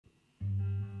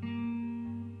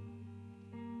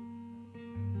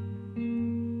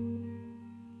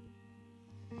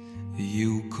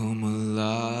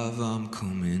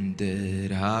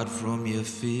hide from your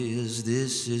fears.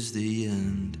 This is the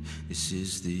end. This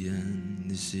is the end.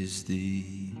 This is the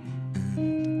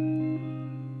end.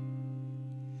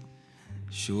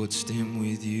 Short stint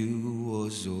with you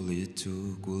was all it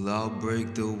took. Well, I'll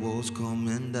break the walls, come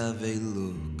and have a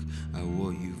look at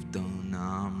what you've done.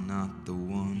 I'm not the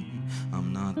one,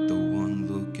 I'm not the one.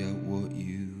 Look at what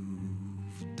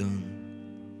you've done.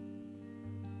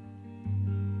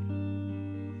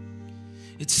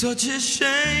 It's such a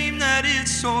shame that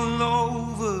it's all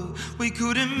over. We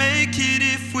couldn't make it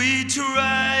if we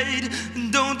tried.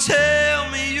 And don't tell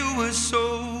me you were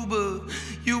sober.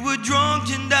 You were drunk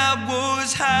and I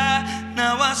was high.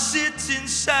 Now I sit in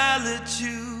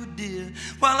solitude, dear,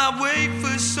 while I wait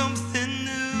for something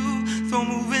new. Thought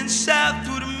moving south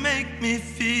would make me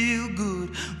feel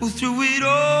good. Well, through it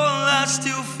all I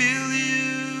still feel you.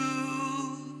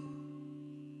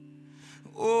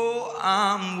 Oh,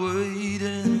 I'm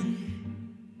waiting,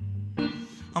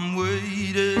 I'm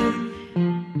waiting.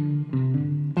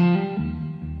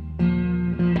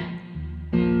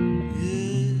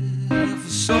 Yeah, for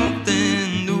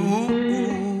something new.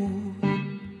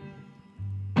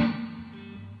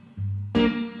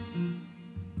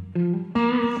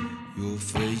 You're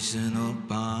facing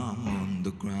up, I'm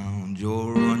underground.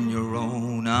 You're on your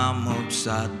own, I'm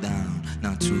upside down.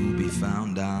 Not to be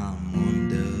found, I'm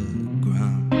underground.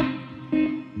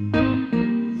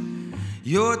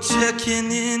 You're checking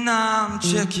in, I'm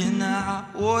checking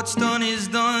out. What's done is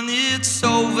done, it's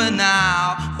over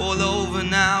now. All over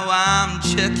now, I'm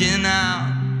checking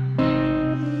out.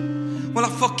 Well, I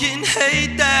fucking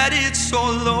hate that it's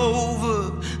all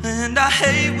over. And I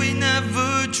hate we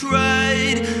never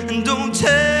tried. And don't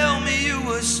tell me you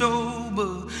were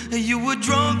sober. You were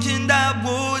drunk and I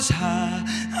was high.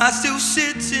 I still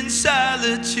sit in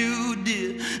solitude,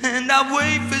 dear, and I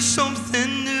wait for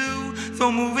something new.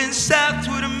 Thought moving south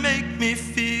would make me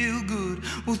feel good.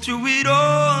 Well, through it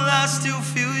all I still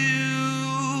feel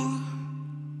you.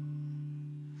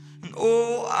 And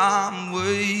oh, I'm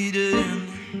waiting,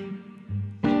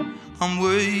 I'm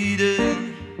waiting.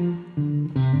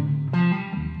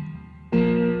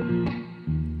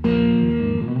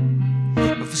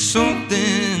 For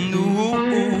something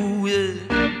new, yeah.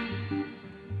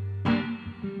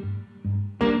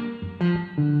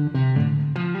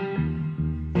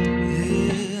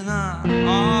 Yeah, nah,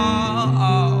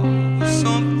 for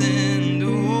something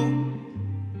new.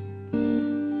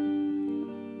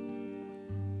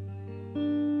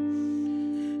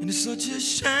 And it's such a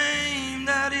shame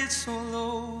that it's all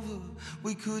over.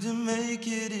 We couldn't make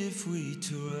it if we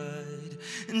tried.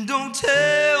 And don't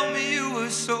tell me you were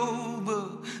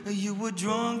sober. You were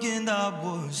drunk and I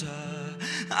was high.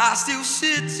 I still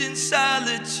sit in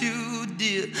solitude,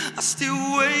 dear. I still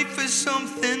wait for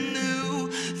something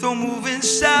new. Thought moving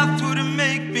south would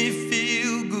make me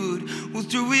feel good. Well,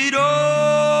 through it all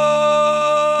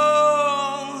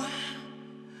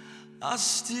I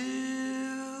still